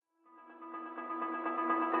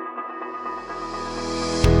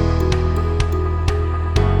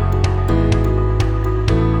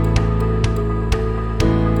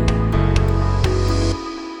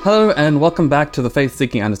Hello and welcome back to the Faith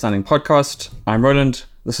Seeking Understanding podcast. I'm Roland,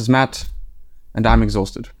 this is Matt, and I'm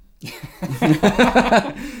exhausted.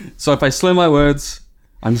 So if I slur my words,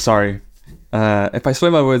 I'm sorry. If I slur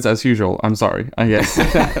my words as usual, I'm sorry, I guess.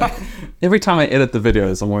 Every time I edit the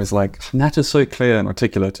videos, I'm always like, Matt is so clear and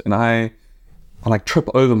articulate, and I like trip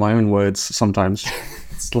over my own words sometimes.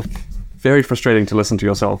 It's like very frustrating to listen to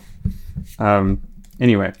yourself.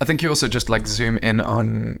 Anyway. I think you also just like zoom in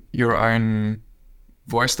on your own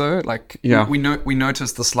voice though. Like we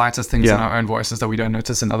notice the slightest things in our own voices that we don't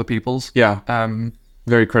notice in other people's. Yeah.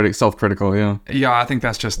 Very self-critical, yeah. Yeah, I think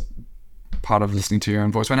that's just part of listening to your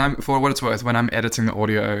own voice. For what it's worth, when I'm editing the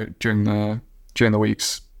audio during the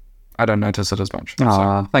weeks, I don't notice it as much.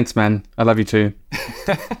 Thanks, man. I love you too.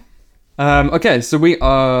 Okay, so we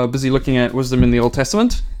are busy looking at wisdom in the Old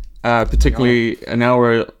Testament, particularly now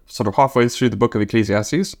we're sort of halfway through the book of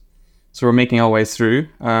Ecclesiastes. So we're making our way through.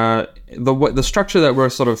 The structure that we're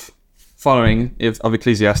sort of following of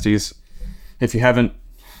Ecclesiastes, if you haven't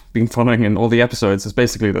been following in all the episodes, is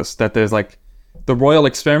basically this, that there's like the royal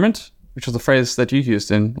experiment, which was a phrase that you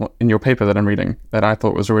used in your paper that I'm reading, that I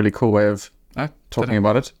thought was a really cool way of talking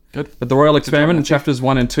about it. Good. But the royal experiment in chapters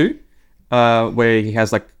 1 and 2, where he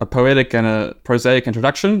has like a poetic and a prosaic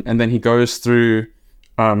introduction, and then he goes through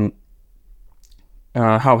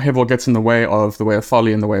how Hevel gets in the way of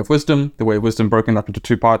folly and the way of wisdom broken up into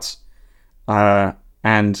two parts.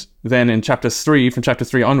 And then in from chapter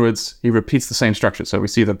 3 onwards, he repeats the same structure. So we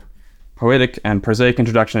see the poetic and prosaic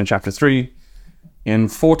introduction in chapter 3. In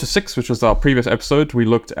 4 to 6, which was our previous episode, we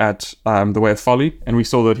looked at the way of folly, and we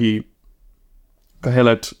saw that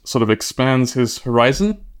Kohelet sort of expands his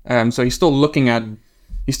horizon. So he's still looking to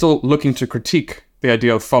critique the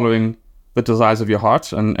idea of following the desires of your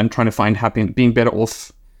heart and trying to find being better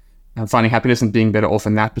off, and finding happiness and being better off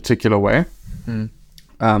in that particular way.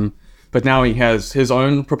 But now he has his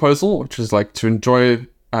own proposal, which is like to enjoy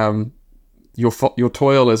your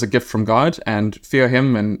toil as a gift from God and fear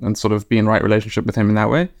him and sort of be in right relationship with him in that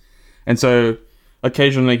way. And so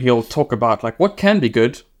occasionally he'll talk about like what can be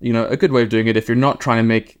good, a good way of doing it if you're not trying to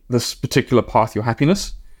make this particular path your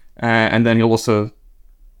happiness. And then he'll also,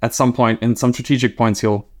 at some point, in some strategic points,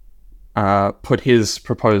 he'll put his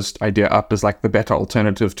proposed idea up as like the better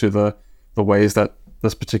alternative to the ways that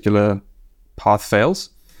this particular path fails.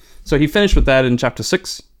 So he finished with that in chapter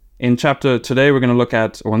 6. In this episode, we're going to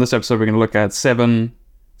look at 7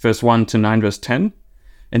 verse 1 to 9 verse 10.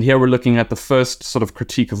 And here we're looking at the first sort of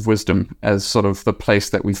critique of wisdom as sort of the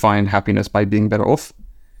place that we find happiness by being better off.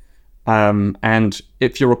 And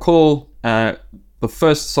if you recall, the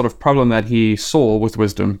first sort of problem that he saw with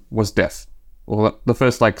wisdom was death. Well, the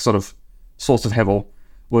first like sort of source of Hevel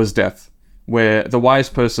was death, where the wise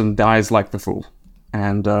person dies like the fool.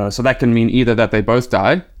 And so that can mean either that they both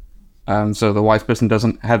die, so the wise person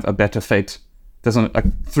doesn't have a better fate,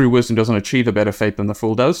 through wisdom doesn't achieve a better fate than the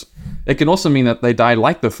fool does. It can also mean that they die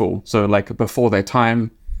like the fool, so like before their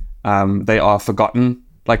time, they are forgotten,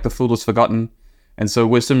 like the fool was forgotten. And so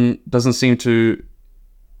wisdom doesn't seem to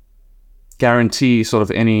guarantee sort of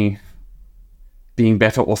any being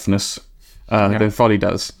better offness than folly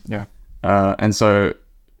does. Yeah. And so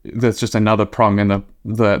that's just another prong in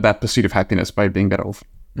that pursuit of happiness by being better off.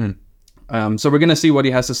 So we're going to see what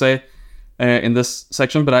he has to say in this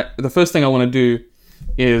section. But the first thing I want to do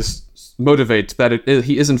is motivate that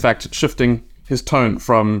he is in fact shifting his tone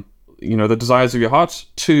from the desires of your heart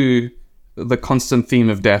to the constant theme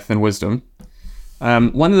of death and wisdom.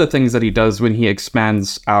 One of the things that he does when he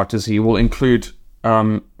expands out is he will include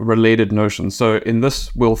related notions. So in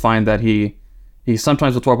this, we'll find that he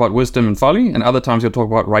sometimes will talk about wisdom and folly, and other times he'll talk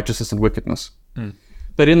about righteousness and wickedness.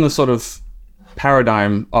 But in the sort of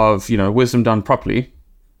paradigm of wisdom done properly,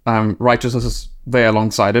 righteousness is there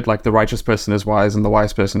alongside it, like the righteous person is wise and the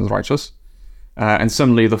wise person is righteous. And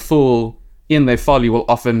similarly, the fool in their folly will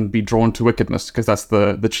often be drawn to wickedness because that's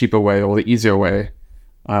the cheaper way or the easier way.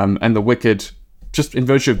 And the wicked, just in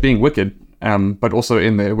virtue of being wicked, but also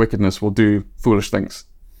in their wickedness, will do foolish things.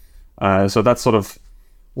 So that's sort of,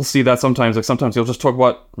 we'll see that sometimes. Like sometimes he'll just talk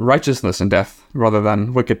about righteousness and death rather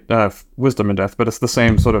than wisdom and death, but it's the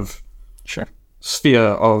same sort of sphere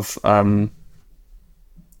of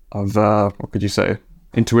what could you say,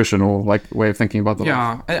 intuition or like way of thinking about the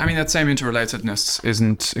life. I mean that same interrelatedness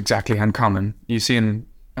isn't exactly uncommon. You see in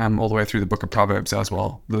all the way through the book of Proverbs as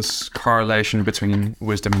well, this correlation between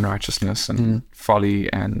wisdom and righteousness and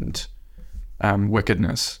folly and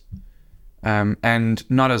wickedness. And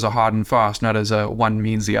not as a hard and fast, not as a one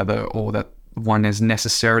means the other, or that one is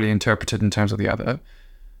necessarily interpreted in terms of the other,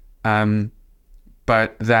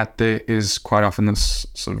 but that there is quite often this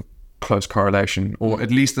sort of close correlation, or at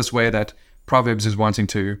least this way that Proverbs is wanting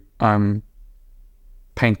to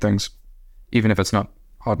paint things, even if it's not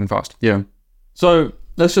hard and fast. Yeah. So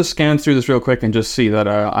let's just scan through this real quick and just see that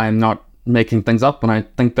I'm not making things up, and I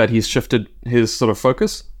think that he's shifted his sort of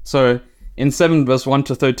focus. So in 7 verse 1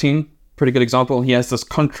 to 13, pretty good example, he has this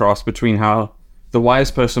contrast between how the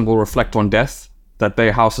wise person will reflect on death, that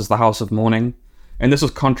their house is the house of mourning, and this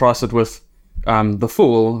is contrasted with the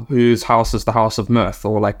fool, whose house is the house of mirth,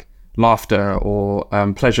 or like laughter, or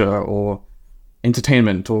pleasure, or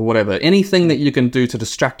entertainment, or whatever. Anything that you can do to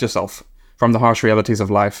distract yourself from the harsh realities of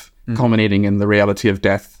life, culminating in the reality of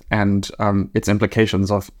death and its implications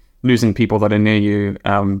of losing people that are near you,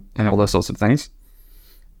 and all those sorts of things.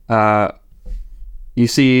 You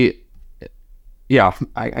see, yeah,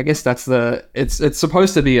 I guess that's it's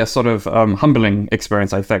supposed to be a sort of humbling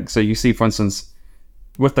experience, I think. So you see, for instance,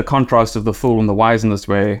 with the contrast of the fool and the wise in this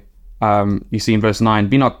way, you see in verse 9,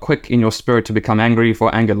 be not quick in your spirit to become angry,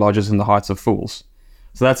 for anger lodges in the hearts of fools.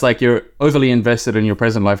 So that's like you're overly invested in your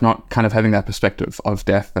present life, not kind of having that perspective of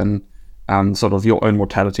death and sort of your own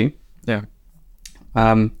mortality. Yeah.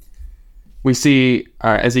 We see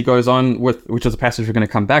as he goes on with, which is a passage we're going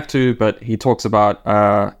to come back to, but he talks about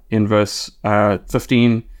in verse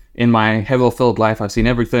 15, in my hevel-filled life I've seen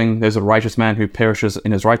everything. There's a righteous man who perishes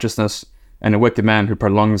in his righteousness, and a wicked man who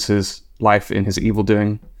prolongs his life in his evil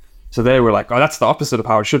doing. So there we're like, oh, that's the opposite of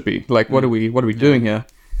how it should be. Like, what are we doing here?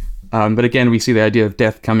 But again, we see the idea of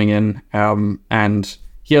death coming in, and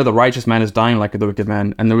here the righteous man is dying like the wicked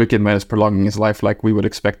man, and the wicked man is prolonging his life like we would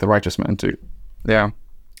expect the righteous man to. Yeah.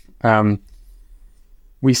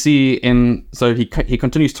 We see so he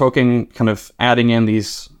continues talking, kind of adding in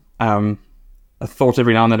these a thought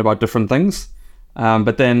every now and then about different things.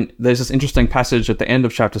 But then there's this interesting passage at the end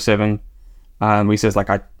of chapter 7, where he says, like,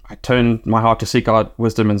 I turn my heart to seek out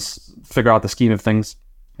wisdom and figure out the scheme of things.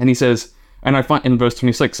 And he says, and I find in verse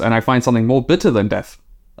 26, and I find something more bitter than death,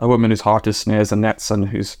 a woman whose heart is snares and nets and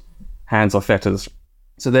whose hands are fetters.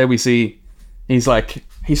 So there we see, he's like,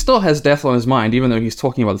 he still has death on his mind, even though he's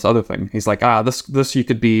talking about this other thing. He's like, this you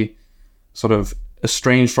could be sort of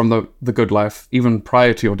estranged from the good life, even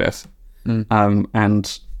prior to your death.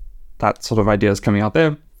 And that sort of idea is coming out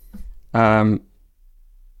there.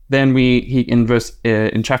 Then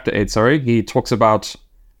in chapter 8, he talks about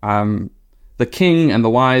the king and the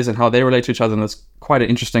wise and how they relate to each other, and that's quite an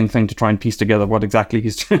interesting thing to try and piece together what exactly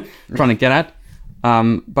he's trying to get at.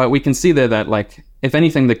 But we can see there that, like, if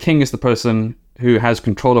anything, the king is the person who has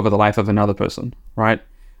control over the life of another person, right?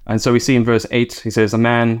 And so we see in verse 8, he says, a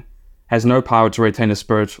man has no power to retain his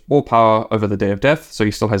spirit or power over the day of death, so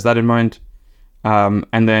he still has that in mind.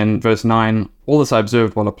 And then verse 9, all this I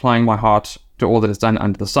observed while applying my heart to all that is done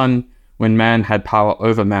under the sun, when man had power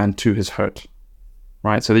over man to his hurt,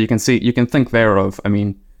 right? So that you can think there of, I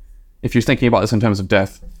mean, if you're thinking about this in terms of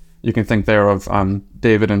death, you can think there of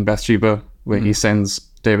David and Bathsheba, where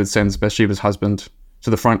David sends Bathsheba's husband to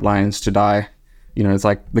the front lines to die. You know, it's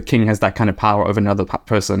like the king has that kind of power over another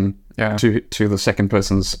person to the second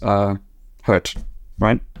person's hurt,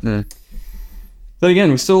 right? Yeah. Then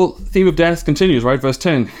again, theme of death continues, right? Verse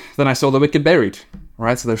 10, then I saw the wicked buried,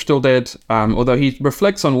 right? So they're still dead, although he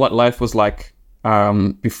reflects on what life was like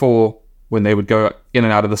before, when they would go in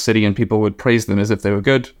and out of the city and people would praise them as if they were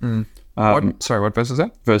good. What verse is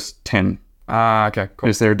that? Verse 10. Okay, cool.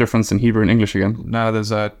 Is there a difference in Hebrew and English again? No,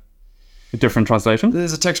 there's a different translation?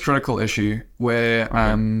 There's a text critical issue where...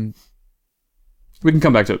 we can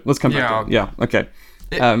come back to it. Let's come back to it. Yeah, okay.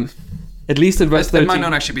 At least in verse 13... It might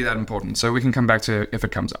not actually be that important, so we can come back to it if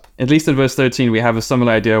it comes up. At least in verse 13, we have a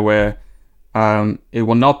similar idea where it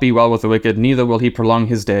will not be well with the wicked, neither will he prolong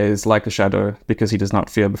his days like a shadow, because he does not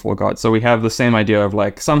fear before God. So we have the same idea of,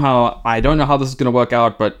 like, somehow, I don't know how this is going to work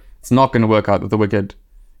out, but it's not going to work out that the wicked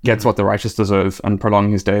gets what the righteous deserve and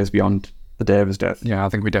prolong his days beyond the day of his death. Yeah, I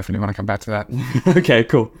think we definitely want to come back to that. Okay,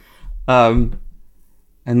 cool. And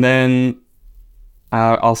then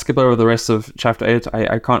I'll skip over the rest of chapter 8.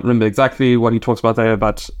 I can't remember exactly what he talks about there,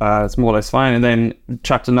 but it's more or less fine. And then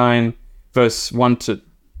chapter 9, verse 1 to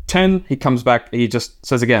 10, he comes back. He just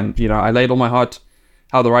says again, you know, I laid all my heart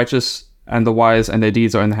how the righteous and the wise and their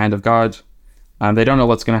deeds are in the hand of God. They don't know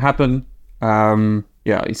what's going to happen.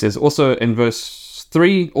 He says also in verse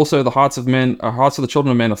 3, also the hearts of the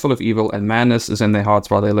children of men are full of evil, and madness is in their hearts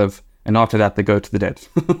while they live, and after that they go to the dead.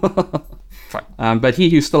 Fine. But he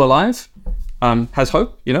who's still alive has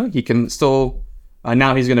hope. You know, he can still,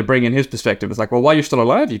 now he's going to bring in his perspective. It's like, well, while you're still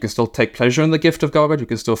alive, you can still take pleasure in the gift of God, you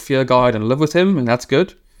can still fear God and live with him, and that's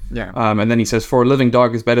good. Yeah. And then he says, for a living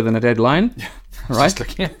dog is better than a dead lion. Yeah. Right? Just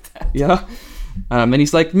looking at that. Yeah. And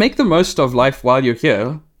he's like, make the most of life while you're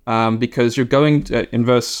here, because you're going to, in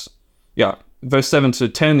verse verse 7 to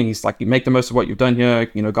 10, he's like, you make the most of what you've done here.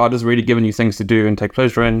 You know, God has really given you things to do and take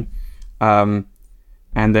pleasure in. And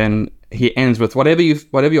then he ends with whatever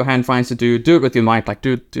your hand finds to do it with your might, like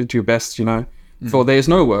do it to your best, you know. For there is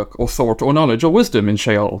no work or thought or knowledge or wisdom in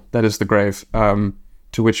Sheol, that is the grave,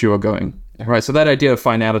 to which you are going. Right. So that idea of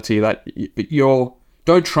finality, that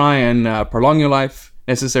don't try and prolong your life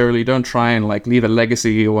necessarily. Don't try and like leave a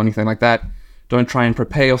legacy or anything like that. Don't try and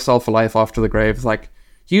prepare yourself for life after the grave. It's like,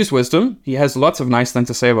 use wisdom. He has lots of nice things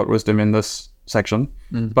to say about wisdom in this section,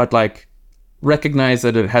 but like, recognize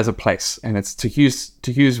that it has a place, and it's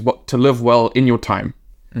to live well in your time,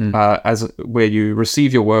 as where you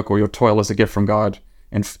receive your work or your toil as a gift from God,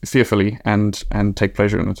 and fearfully and take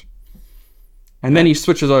pleasure in it. And then he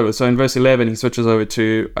switches over. So in verse 11, he switches over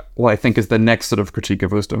to what I think is the next sort of critique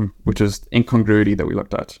of wisdom, which is incongruity that we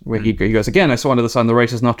looked at, where he goes, again, I saw under the sun, the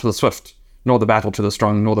race is not to the swift, nor the battle to the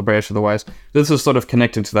strong, nor the bread to the wise. This is sort of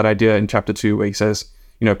connected to that idea in chapter 2, where he says,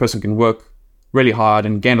 you know, a person can work really hard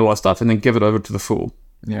and gain a lot of stuff and then give it over to the fool.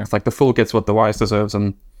 Yeah. It's like the fool gets what the wise deserves.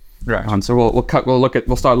 And right. So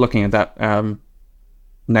we'll start looking at that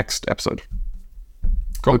next episode.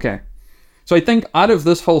 Cool. Okay. So I think out of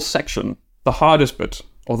this whole section, the hardest bit,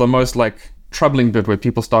 or the most like troubling bit, where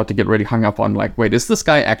people start to get really hung up on, like, wait, is this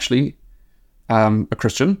guy actually a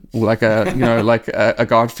Christian, or like a like a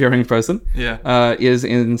God-fearing person? Yeah. Is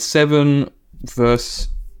in 7 verse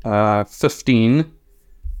 15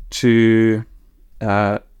 to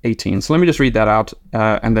 18. So let me just read that out,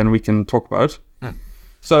 and then we can talk about it.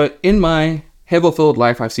 So, in my hevel-filled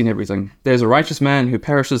life, I've seen everything. There's a righteous man who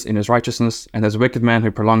perishes in his righteousness, and there's a wicked man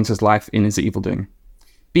who prolongs his life in his evil doing.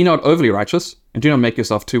 Be not overly righteous, and do not make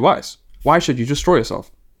yourself too wise. Why should you destroy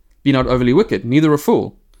yourself? Be not overly wicked, neither a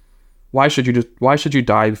fool. Why should you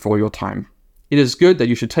die before your time? It is good that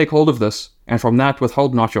you should take hold of this, and from that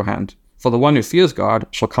withhold not your hand. For the one who fears God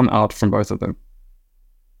shall come out from both of them.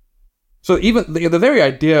 So even the very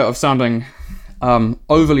idea of sounding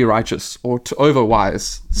overly righteous or over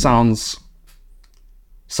wise sounds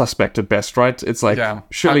suspect at best, right? It's like,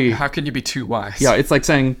 surely... How can you be too wise? Yeah, it's like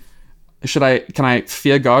saying, can I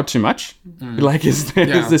fear God too much? Like, is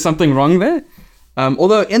there something wrong there?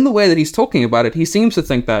 Although in the way that he's talking about it, he seems to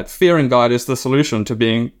think that fearing God is the solution to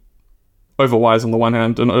being over wise on the one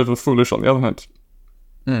hand and over foolish on the other hand.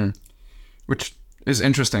 Which is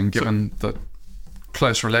interesting, given the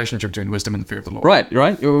close relationship between wisdom and the fear of the Lord. Right.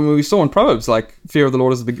 We saw in Proverbs, like, fear of the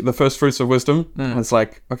Lord is the first fruits of wisdom. And it's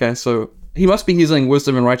like, okay, so he must be using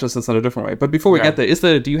wisdom and righteousness in a different way. But before we get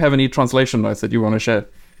there, do you have any translation notes that you want to share?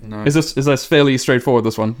 No. Is this fairly straightforward,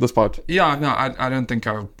 this part? Yeah, no, I don't think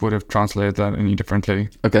I would have translated that any differently.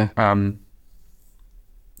 Okay.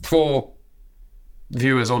 For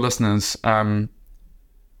viewers or listeners, I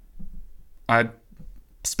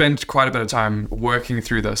spent quite a bit of time working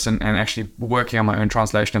through this and actually working on my own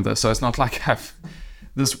translation of this. So it's not like I have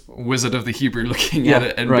this wizard of the Hebrew looking at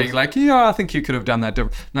it and being like, yeah, I think you could have done that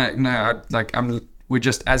different. We're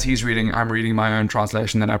just, as he's reading, I'm reading my own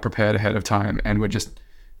translation that I prepared ahead of time, and we're just,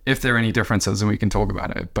 if there are any differences, then we can talk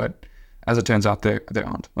about it. But as it turns out, there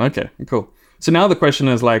aren't. Okay, cool. So now the question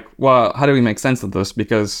is like, well, how do we make sense of this?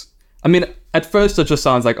 Because, I mean, at first it just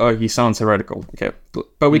sounds like, oh, he sounds heretical. Okay,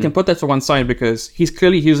 but we can put that to one side because he's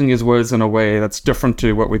clearly using his words in a way that's different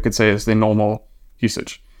to what we could say is their normal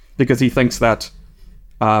usage. Because he thinks that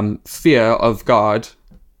fear of God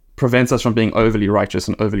prevents us from being overly righteous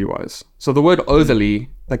and overly wise. So the word overly,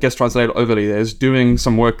 that gets translated overly, there is doing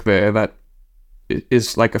some work there that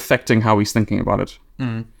is like affecting how he's thinking about it.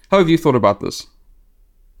 How have you thought about this?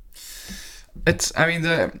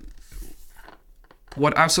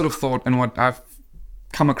 What I've sort of thought and what I've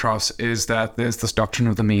come across is that there's this doctrine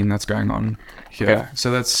of the mean that's going on here. Okay.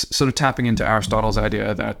 So that's sort of tapping into Aristotle's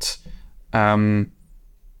idea that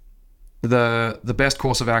the best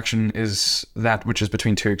course of action is that which is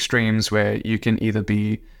between two extremes, where you can either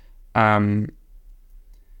be so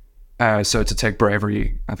to take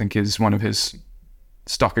bravery, I think, is one of his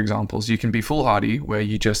stock examples. You can be foolhardy, where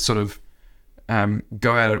you just sort of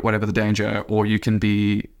go at it whatever the danger, or you can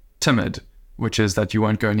be timid, which is that you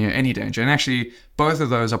won't go near any danger. And actually, both of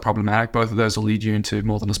those are problematic. Both of those will lead you into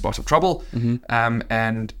more than a spot of trouble.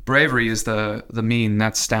 And bravery is the mean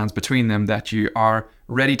that stands between them, that you are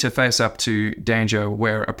ready to face up to danger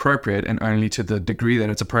where appropriate, and only to the degree that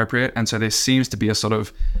it's appropriate. And so there seems to be a sort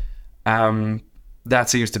of, that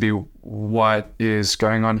seems to be what is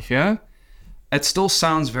going on here. It still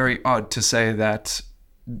sounds very odd to say that,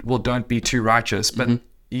 well, don't be too righteous, but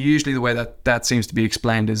usually the way that seems to be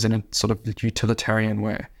explained is in a sort of utilitarian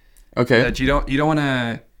way. Okay. That you don't want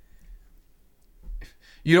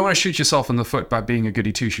to shoot yourself in the foot by being a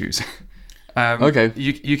goody two shoes. Okay.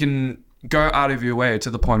 You can go out of your way to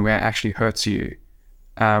the point where it actually hurts you.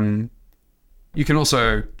 You can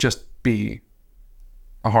also just be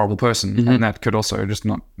a horrible person, and that could also just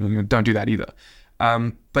not, don't do that either.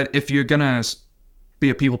 But if you're gonna be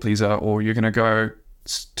a people pleaser, or you're gonna go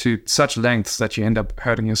to such lengths that you end up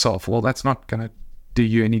hurting yourself, well, that's not gonna do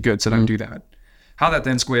you any good, so don't do that. How that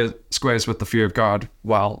then squares with the fear of God,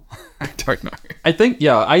 well, I don't know. I think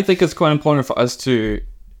it's quite important for us to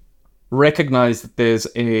recognize that there's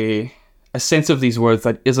a sense of these words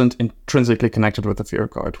that isn't intrinsically connected with the fear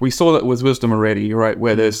of God. We saw that with wisdom already, right?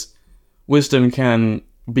 Where there's wisdom can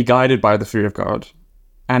be guided by the fear of God,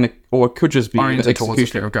 or it could just be oriented towards the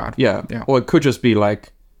fear of God. Yeah. Or it could just be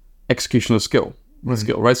like execution of skill,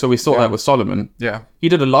 right? So we saw that with Solomon. Yeah, he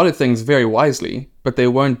did a lot of things very wisely, but they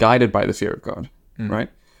weren't guided by the fear of God, right?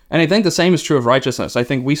 And I think the same is true of righteousness. I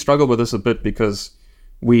think we struggle with this a bit because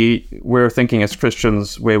we're thinking as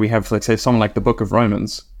Christians where we have, let's say, something like the book of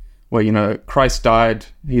Romans, where, Christ died,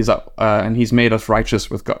 he's up, and he's made us righteous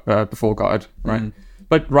with God, before God, right?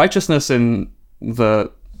 But righteousness in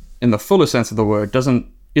the fuller sense of the word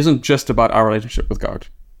isn't just about our relationship with God.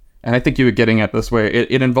 And I think you were getting at this, where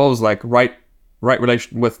it involves like right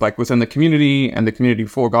relation with, like, within the community and the community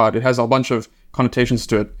before God. It has a bunch of connotations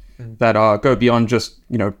to it that go beyond just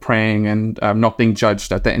praying and not being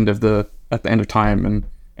judged at the end of time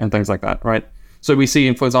and things like that, right? So we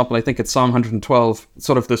see, for example, I think it's Psalm 112,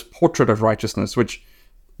 sort of this portrait of righteousness, which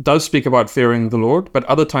does speak about fearing the Lord, but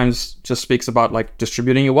other times just speaks about like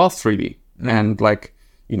distributing your wealth freely. And like,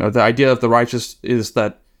 the idea of the righteous is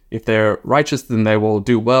that if they're righteous, then they will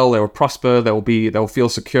do well, they will prosper, they'll feel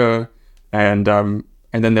secure, and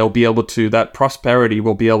then they'll be able to, that prosperity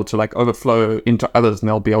will be able to like overflow into others, and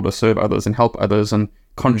they'll be able to serve others and help others and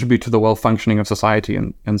contribute to the well-functioning of society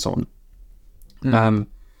and so on.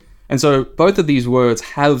 And so both of these words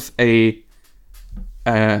have they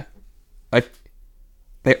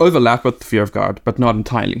overlap with the fear of God, but not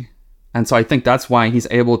entirely. And so I think that's why he's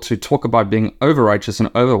able to talk about being over-righteous and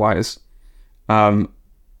over-wise,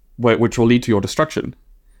 which will lead to your destruction.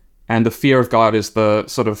 And the fear of God is the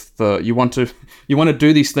sort of you want to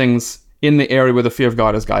do these things in the area where the fear of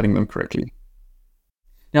God is guiding them correctly.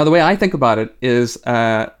 Now, the way I think about it is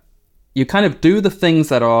you kind of do the things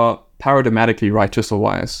that are paradigmatically righteous or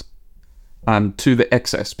wise to the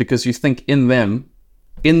excess, because you think in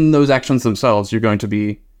those actions themselves, you're going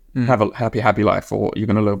to have a happy life, or you're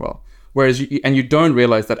going to live well. Whereas you don't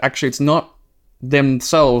realize that actually it's not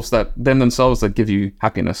themselves that give you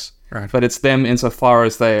happiness, right? But it's them insofar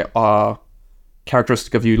as they are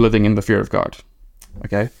characteristic of you living in the fear of God.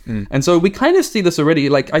 Okay, and so we kind of see this already.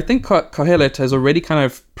 Like, I think Kohelet has already kind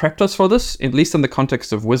of prepped us for this, at least in the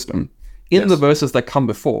context of wisdom, in the verses that come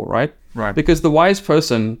before, right? Right. Because the wise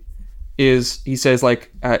person he says,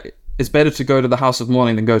 like, it's better to go to the house of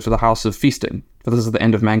mourning than go to the house of feasting, for this is the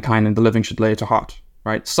end of mankind, and the living should lay it to heart,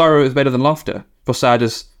 right? Sorrow is better than laughter, for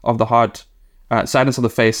sadness of the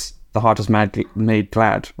face, the heart is made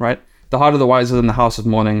glad, right? The heart of the wise is in the house of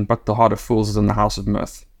mourning, but the heart of fools is in the house of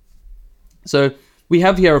mirth. So we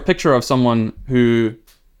have here a picture of someone who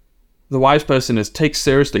the wise person takes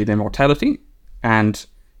seriously their mortality and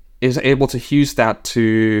is able to use that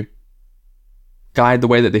to guide the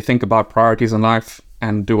way that they think about priorities in life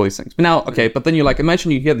and do all these things. But now, okay, but then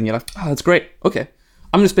imagine you hear them, and you're like, oh, that's great. Okay,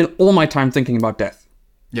 I'm going to spend all my time thinking about death.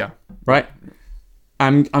 Yeah. Right?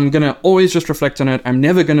 I'm going to always just reflect on it. I'm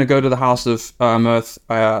never going to go to the house of mirth.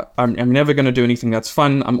 I'm never going to do anything that's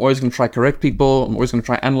fun. I'm always going to try to correct people. I'm always going to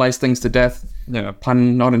try analyze things to death. Yeah.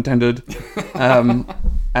 Pun not intended.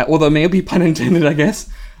 Although maybe pun intended, I guess.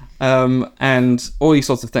 And all these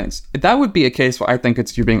sorts of things. That would be a case where I think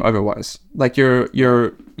it's you being overwise. Like you're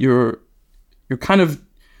kind of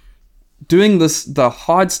doing the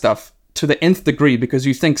hard stuff to the nth degree because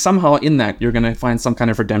you think somehow in that you're going to find some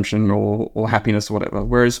kind of redemption or happiness or whatever.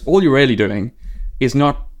 Whereas all you're really doing is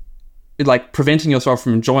not like preventing yourself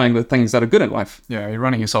from enjoying the things that are good in life. Yeah, you're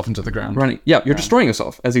running yourself into the ground. You're destroying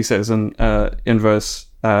yourself, as he says in the verse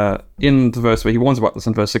where he warns about this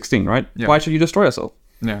in verse 16, right? Yeah. Why should you destroy yourself?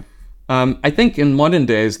 Yeah. I think in modern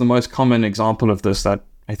days, the most common example of this that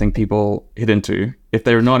I think people hit into, if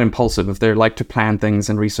they're not impulsive, if they like to plan things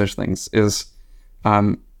and research things, is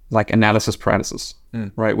like analysis paralysis,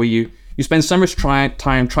 right? Where you spend so much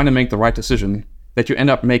time trying to make the right decision that you end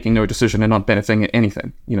up making no decision and not benefiting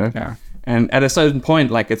anything, Yeah. And at a certain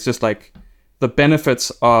point, like, it's just like the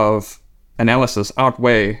benefits of analysis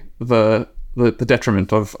outweigh the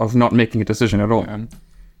detriment of not making a decision at all.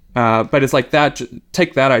 Yeah. But it's like that.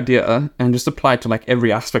 Take that idea and just apply it to like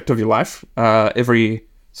every aspect of your life, every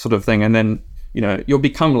sort of thing, and then you'll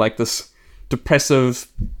become like this depressive,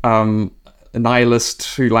 a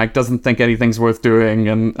nihilist who like doesn't think anything's worth doing,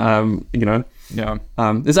 and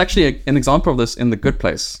there's actually an example of this in The Good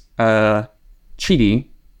Place. Chidi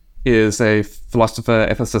is a philosopher,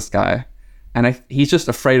 ethicist guy, and he's just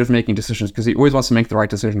afraid of making decisions because he always wants to make the right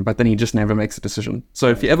decision, but then he just never makes a decision. So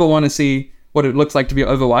if you ever want to see what it looks like to be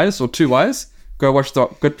overwise or too wise, go watch The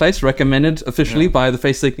Good Place, recommended officially by the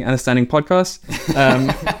Face Seeking Understanding podcast.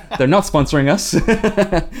 They're not sponsoring us.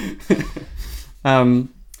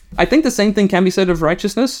 I think the same thing can be said of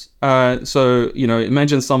righteousness. So,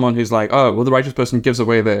 imagine someone who's like, oh, well, the righteous person gives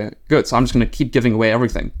away their goods, so I'm just going to keep giving away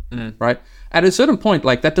everything, right? At a certain point,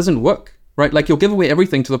 like, that doesn't work, right? Like, you'll give away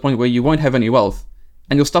everything to the point where you won't have any wealth,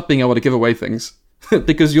 and you'll stop being able to give away things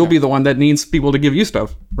because you'll be the one that needs people to give you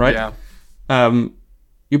stuff, right? Yeah.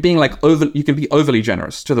 You're being like you can be overly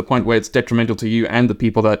generous to the point where it's detrimental to you and the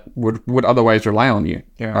people that would otherwise rely on you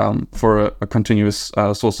for a continuous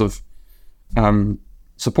source of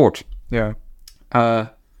support. Yeah.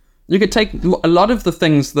 You could take a lot of the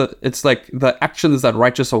things that it's like the actions that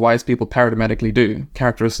righteous or wise people characteristically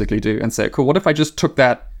do, and say, cool, what if I just took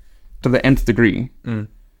that to the nth degree?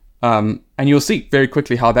 And you'll see very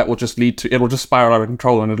quickly how that will just it'll just spiral out of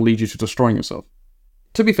control, and it'll lead you to destroying yourself.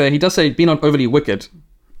 To be fair, he does say, be not overly wicked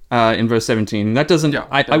in verse 17. That doesn't,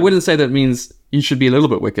 I wouldn't say that means you should be a little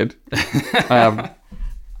bit wicked.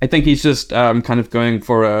 I think he's just kind of going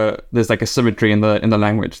for there's like a symmetry in the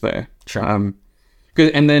language there. Sure.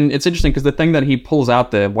 And then it's interesting because the thing that he pulls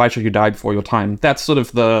out there, why should you die before your time? That's sort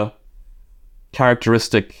of the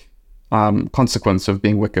characteristic consequence of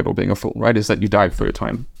being wicked or being a fool, right? Is that you die before your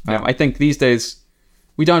time. Yeah. I think these days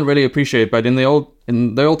we don't really appreciate, but in the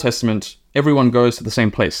Old Testament, everyone goes to the same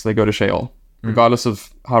place. They go to Sheol, regardless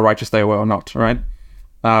of how righteous they were or not, right?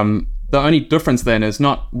 The only difference then is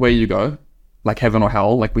not where you go, like heaven or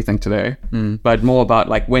hell, like we think today, but more about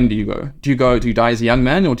like, when do you go? Do you die as a young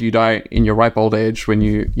man, or do you die in your ripe old age when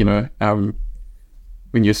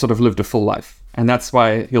when you sort of lived a full life? And that's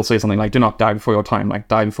why he'll say something like, do not die before your time, like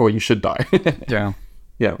die before you should die.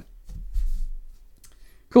 Yeah.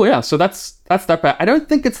 Cool. Yeah. So that's that part. I don't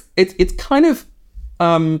think it's kind of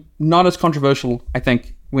not as controversial, I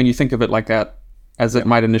think, when you think of it like that, as it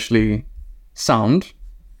might initially sound.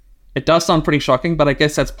 It does sound pretty shocking, but I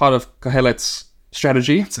guess that's part of Kohelet's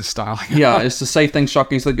strategy. It's his style. Yeah, is to say things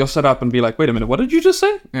shocking so that you'll sit up and be like, wait a minute, what did you just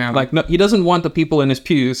say? Yeah. Like, no, he doesn't want the people in his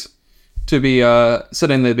pews to be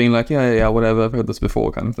sitting there being like, yeah, whatever, I've heard this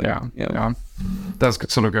before, kind of thing. Yeah. Does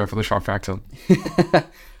sort of go for the shock factor.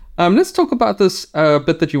 Let's talk about this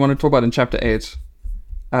bit that you want to talk about in chapter 8.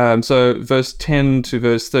 So verse 10 to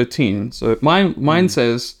verse 13. So mine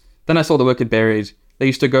says, then I saw the wicked buried. They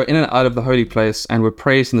used to go in and out of the holy place and were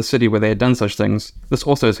praised in the city where they had done such things. This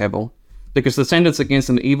also is Hevel. Because the sentence against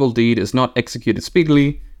an evil deed is not executed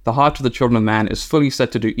speedily, the heart of the children of man is fully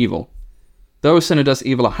set to do evil. Though a sinner does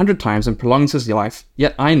evil 100 times and prolongs his life,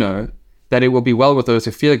 yet I know that it will be well with those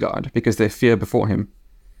who fear God, because they fear before him.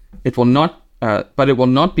 But it will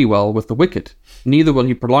not be well with the wicked. Neither will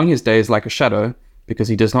he prolong his days like a shadow, because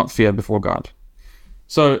he does not fear before God.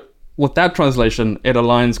 So, with that translation, it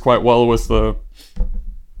aligns quite well with the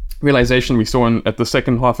realization we saw at the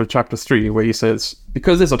second half of chapter 3, where he says,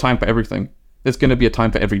 because there's a time for everything, there's going to be a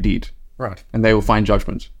time for every deed. Right. And they will find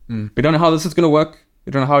judgment. We don't know how this is going to work.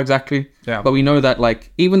 We don't know how exactly. Yeah. But we know that,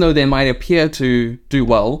 like, even though they might appear to do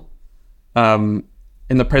well in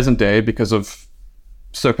the present day because of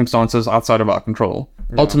circumstances outside of our control,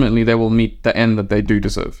 ultimately they will meet the end that they do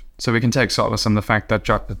deserve. So we can take solace in the fact that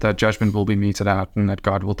that judgment will be meted out and that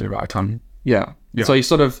God will do right on. Yeah. So he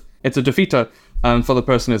sort of, it's a defeater for the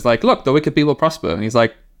person who's like, look, the wicked people prosper. And he's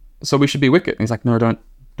like, so we should be wicked. And he's like, no, don't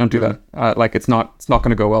do that. Like, it's not going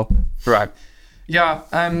to go well. Right. Yeah.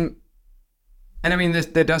 And I mean,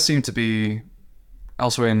 there does seem to be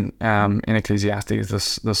elsewhere in Ecclesiastes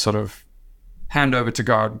this sort of handover to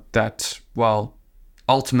God that, well,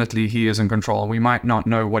 ultimately he is in control. We might not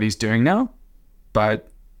know what he's doing now, but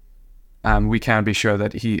we can be sure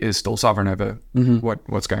that he is still sovereign over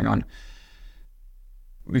what's going on.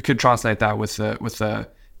 We could translate that with the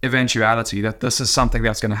eventuality that this is something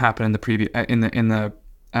that's going to happen in the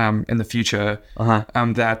future.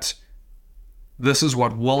 That this is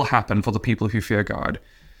what will happen for the people who fear God.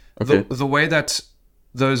 Okay. The way that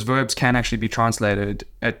those verbs can actually be translated,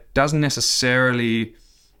 it doesn't necessarily.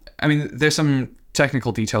 I mean, there's some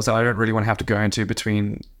technical details that I don't really want to have to go into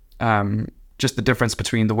between just the difference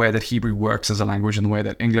between the way that Hebrew works as a language and the way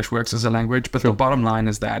that English works as a language. But the bottom line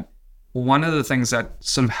is that one of the things that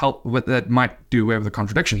sort of help with that might do away with the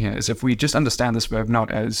contradiction here is if we just understand this verb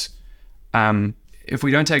not as if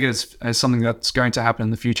we don't take it as something that's going to happen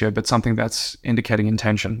in the future, but something that's indicating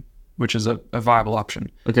intention, which is a viable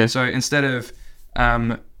option. Okay. So instead of,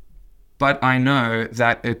 but I know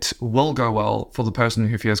that it will go well for the person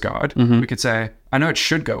who fears God, we could say, I know it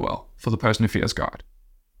should go well for the person who fears God.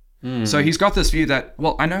 So he's got this view that,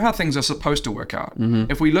 well, I know how things are supposed to work out.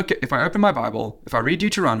 If I open my Bible, if I read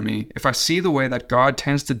Deuteronomy, if I see the way that God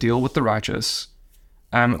tends to deal with the righteous,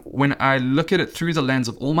 when I look at it through the lens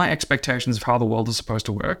of all my expectations of how the world is supposed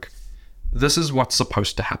to work, this is what's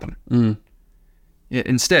supposed to happen.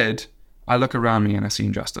 Instead, I look around me and I see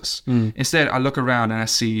injustice. Instead, I look around and I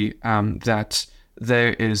see that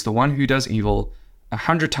there is the one who does evil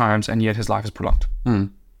 100 times and yet his life is prolonged.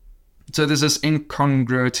 So there's this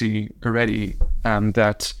incongruity already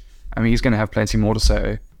that, I mean, he's going to have plenty more to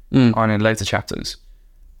say on in later chapters.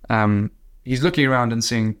 He's looking around and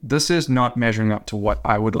seeing, this is not measuring up to what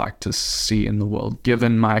I would like to see in the world,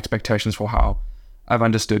 given my expectations for how I've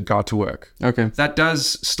understood God to work. Okay. That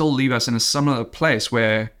does still leave us in a similar place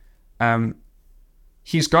where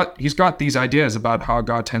he's got these ideas about how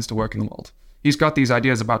God tends to work in the world. He's got these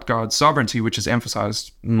ideas about God's sovereignty, which is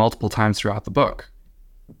emphasized multiple times throughout the book.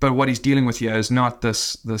 But what he's dealing with here is not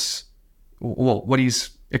what he's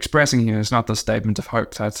expressing here is not the statement of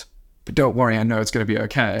hope that, but don't worry, I know it's going to be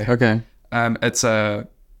okay. Okay. It's well,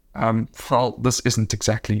 this isn't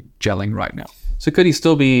exactly gelling right now. So could he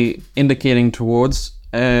still be indicating towards,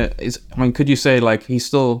 could you say like he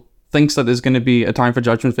still thinks that there's going to be a time for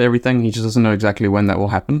judgment for everything, he just doesn't know exactly when that will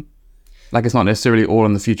happen? Like it's not necessarily all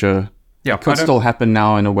in the future. Yeah, it could still happen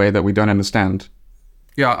now in a way that we don't understand.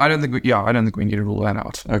 Yeah, I don't think we need to rule that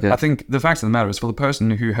out. Okay. I think the fact of the matter is, for the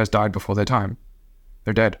person who has died before their time,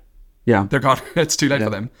 they're dead. Yeah. They're gone. It's too late for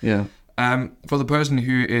them. Yeah. For the person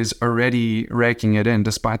who is already raking it in,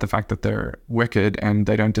 despite the fact that they're wicked and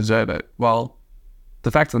they don't deserve it, well,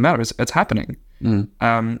 the fact of the matter is, it's happening.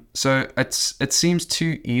 So it seems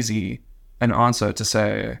too easy an answer to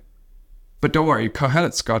say, but don't worry,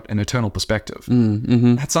 Kohelet's got an eternal perspective.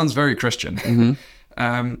 That sounds very Christian.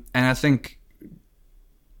 And I think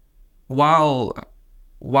while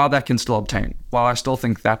that can still obtain, while I still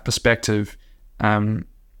think that perspective, while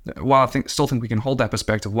I still think we can hold that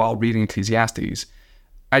perspective while reading Ecclesiastes,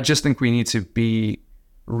 I just think we need to be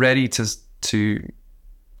ready to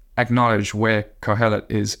acknowledge where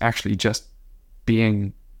Kohelet is actually just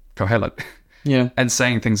being Kohelet. Yeah. And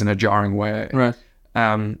saying things in a jarring way. Right.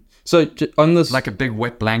 So on this, like a big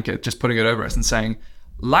wet blanket, just putting it over us and saying,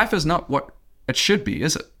 life is not what it should be,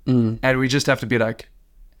 is it? And we just have to be like,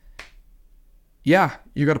 yeah,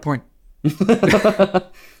 you got a point.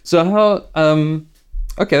 So how,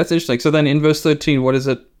 okay, that's interesting. So then in verse 13, what is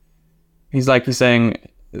it? He's saying,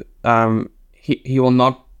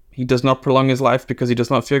 he does not prolong his life because he does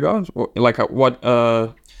not fear God? Or like what,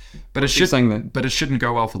 but it saying but it shouldn't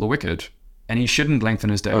go well for the wicked, and he shouldn't lengthen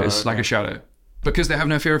his days like a shadow, because they have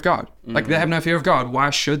no fear of God. Like they have no fear of God. Why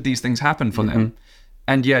should these things happen for them?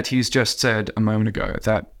 And yet he's just said a moment ago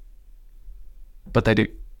that, but they do.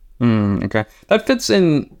 Okay. That fits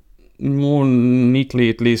in more neatly,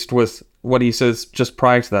 at least, with what he says just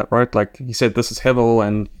prior to that, right? Like he said, this is Hevel,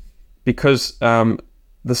 and because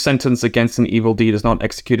the sentence against an evil deed is not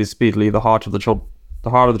executed speedily, the heart of the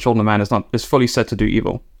children of man is fully set to do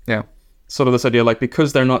evil. Yeah. Sort of this idea, like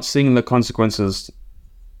because they're not seeing the consequences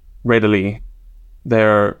readily,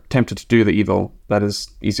 they're tempted to do the evil that is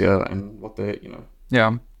easier and what they,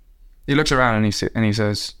 Yeah. He looks around and he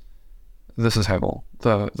says, this is Hevel.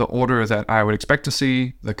 The order that I would expect to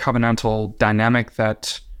see, the covenantal dynamic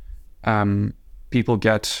that people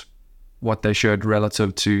get what they should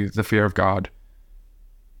relative to the fear of God,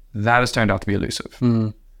 that has turned out to be elusive.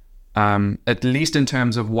 At least in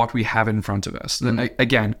terms of what we have in front of us.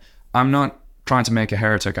 Again, I'm not trying to make a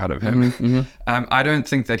heretic out of him. I don't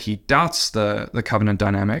think that he doubts the covenant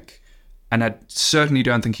dynamic, and I certainly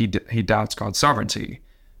don't think he doubts God's sovereignty.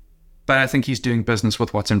 But I think he's doing business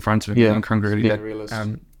with what's in front of him. Yeah, Incongruity. being a realist.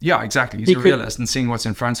 Yeah, exactly. He's a realist and seeing what's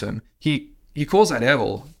in front of him. He calls that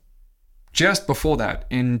Hevel. Just before that,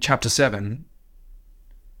 in chapter 7,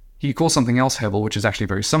 he calls something else Hevel, which is actually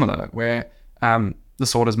very similar, where the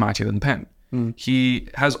sword is mightier than the pen. He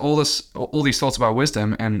has all these thoughts about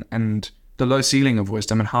wisdom and the low ceiling of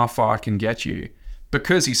wisdom and how far it can get you,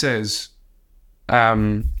 because he says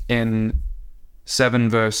in 7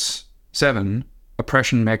 verse 7,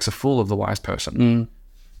 oppression makes a fool of the wise person.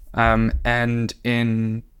 And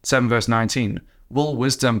in 7 verse 19, will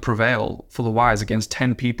wisdom prevail for the wise against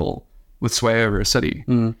 10 people with sway over a city?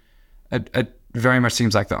 It very much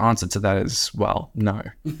seems like the answer to that is, well, no.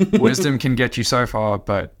 Wisdom can get you so far,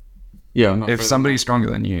 but if somebody's stronger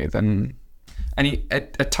than you, then... And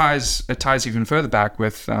it ties even further back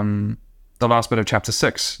with the last bit of chapter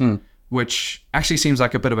 6, which actually seems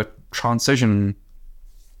like a bit of a transition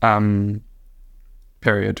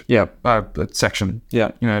period. Yeah. Section.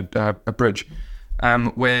 Yeah. A bridge,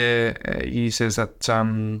 where he says that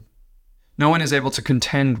no one is able to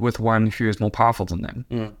contend with one who is more powerful than them.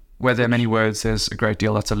 Where there are many words, there's a great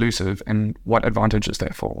deal that's elusive, and what advantage is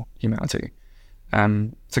there for humanity?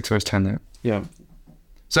 6 verse 10 there. Yeah.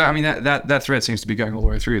 So, I mean, that thread seems to be going all the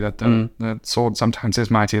way through, that the sword sometimes is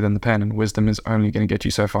mightier than the pen, and wisdom is only going to get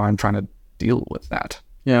you so far, and trying to deal with that.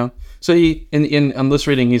 Yeah. So he, in this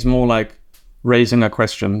reading, he's more like raising a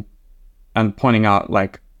question and pointing out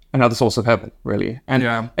like another source of heaven, really. And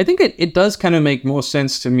I think it does kind of make more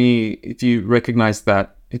sense to me if you recognize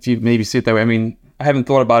that, if you maybe see it that way. I mean, I haven't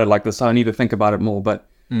thought about it like this, so I need to think about it more. But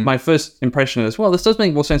my first impression is, well, this does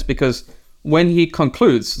make more sense, because when he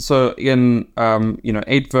concludes, so in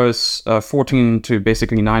 8 verse 14 to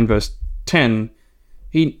basically 9 verse 10,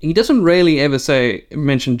 he doesn't really ever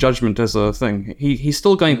mention judgment as a thing. He's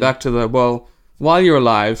still going back to the, well, while you're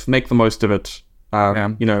alive, make the most of it.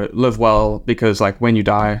 Live well, because like when you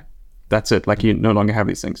die, that's it. Like you no longer have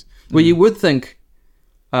these things. Well, you would think,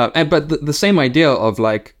 but the same idea of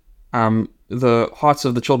like the hearts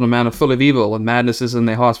of the children of man are full of evil, and madness is in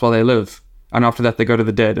their hearts while they live, and after that they go to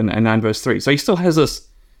the dead. And 9 verse 3. So he still has this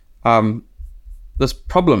this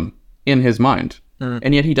problem in his mind,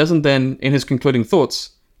 and yet he doesn't then, in his concluding thoughts,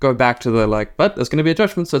 go back to the like, but there's going to be a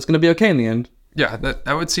judgment, so it's going to be okay in the end. Yeah,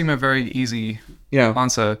 that would seem a very easy Yeah.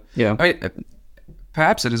 answer. Yeah. I mean,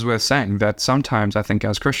 perhaps it is worth saying that sometimes I think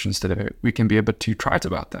as Christians today, we can be a bit too trite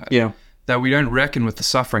about that. Yeah. That we don't reckon with the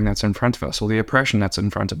suffering that's in front of us, or the oppression that's in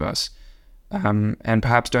front of us, and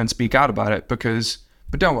perhaps don't speak out about it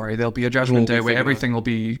but don't worry, there'll be a judgment day where everything will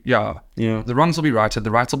be, the wrongs will be righted,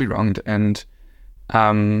 the rights will be wronged, and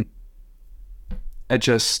it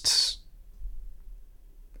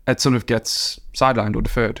sort of gets sidelined or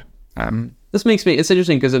deferred. It's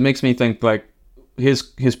interesting because it makes me think like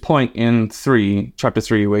his point in chapter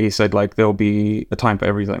 3, where he said like there'll be a time for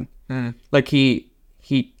everything. Like he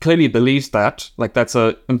clearly believes that, like that's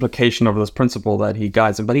a implication of this principle that he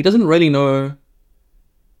guides him, but he doesn't really know.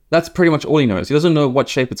 That's pretty much all he knows. He doesn't know what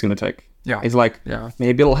shape it's going to take. Yeah. He's like,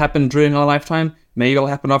 maybe it'll happen during our lifetime. Maybe it'll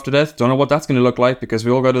happen after death. Don't know what that's going to look like, because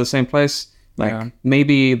we all go to the same place. Like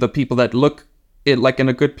maybe the people that look it like in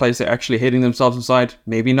a good place, they're actually hating themselves inside.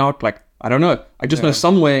 Maybe not. Like, I don't know. I just know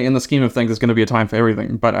somewhere in the scheme of things there's going to be a time for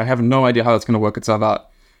everything, but I have no idea how it's going to work itself out.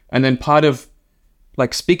 And then part of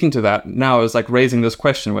like speaking to that now is like raising this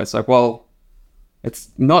question where it's like, well, it's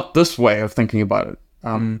not this way of thinking about it.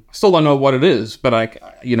 Still don't know what it is, but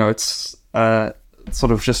it's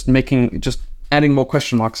sort of just adding more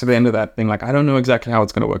question marks at the end of that, being like, I don't know exactly how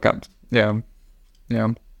it's going to work out. Yeah.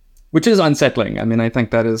 Which is unsettling. I mean, I think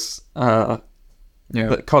that is,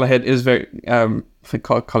 Collarhead is very,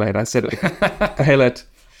 Collarhead, I said it, Kohelet.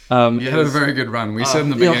 You had a very good run. We said in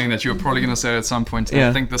the beginning that you were probably going to say it at some point, and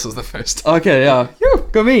I think this is the first. Okay, yeah.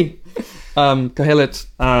 Go me. Kohelet,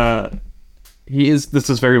 this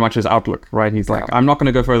is very much his outlook, right? He's like, I'm not going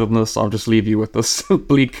to go further than this. I'll just leave you with this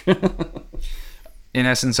bleak. In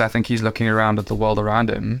essence, I think he's looking around at the world around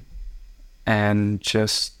him and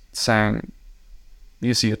just saying,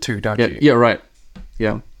 you see it too, don't you? Yeah, right.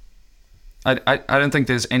 Yeah. I don't think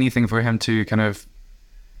there's anything for him to kind of...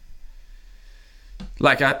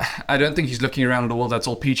 Like, I don't think he's looking around at a world that's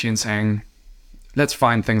all peachy and saying, let's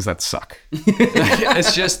find things that suck.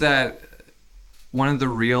 It's just that one of the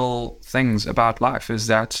real things about life is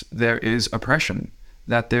that there is oppression,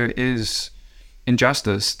 that there is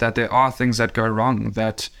injustice, that there are things that go wrong,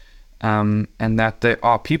 that and that there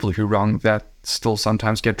are people who wrong that still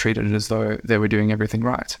sometimes get treated as though they were doing everything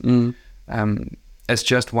right. It's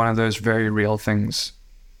just one of those very real things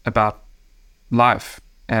about life.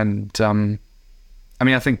 And I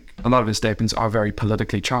mean, I think a lot of his statements are very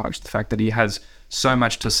politically charged. The fact that he has so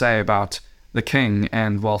much to say about the king,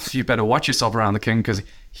 and well, you better watch yourself around the king because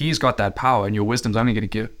he's got that power, and your wisdom's only going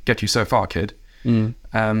to get you so far, kid. I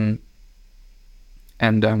mean,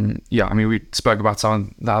 we spoke about some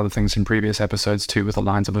of the other things in previous episodes too, with the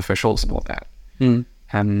lines of officials and all that.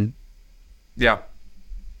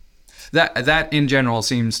 That in general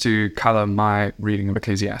seems to color my reading of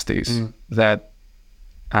Ecclesiastes. That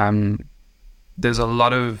there's a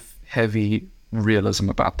lot of heavy realism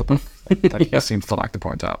about the book that he seems to like to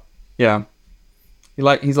point out. Yeah.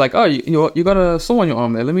 He's like, oh, you got a saw on your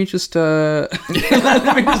arm there. Let me just let me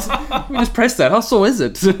just press that. How sore is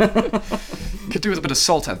it? Could do with a bit of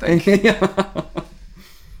salt, I think.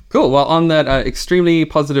 Cool. Well, on that extremely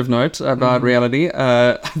positive note about reality,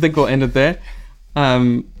 I think we'll end it there.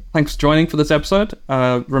 thanks for joining for this episode.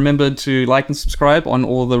 Remember to like and subscribe on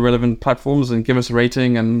all the relevant platforms and give us a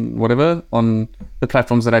rating and whatever on the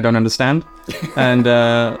platforms that I don't understand. And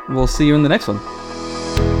we'll see you in the next one.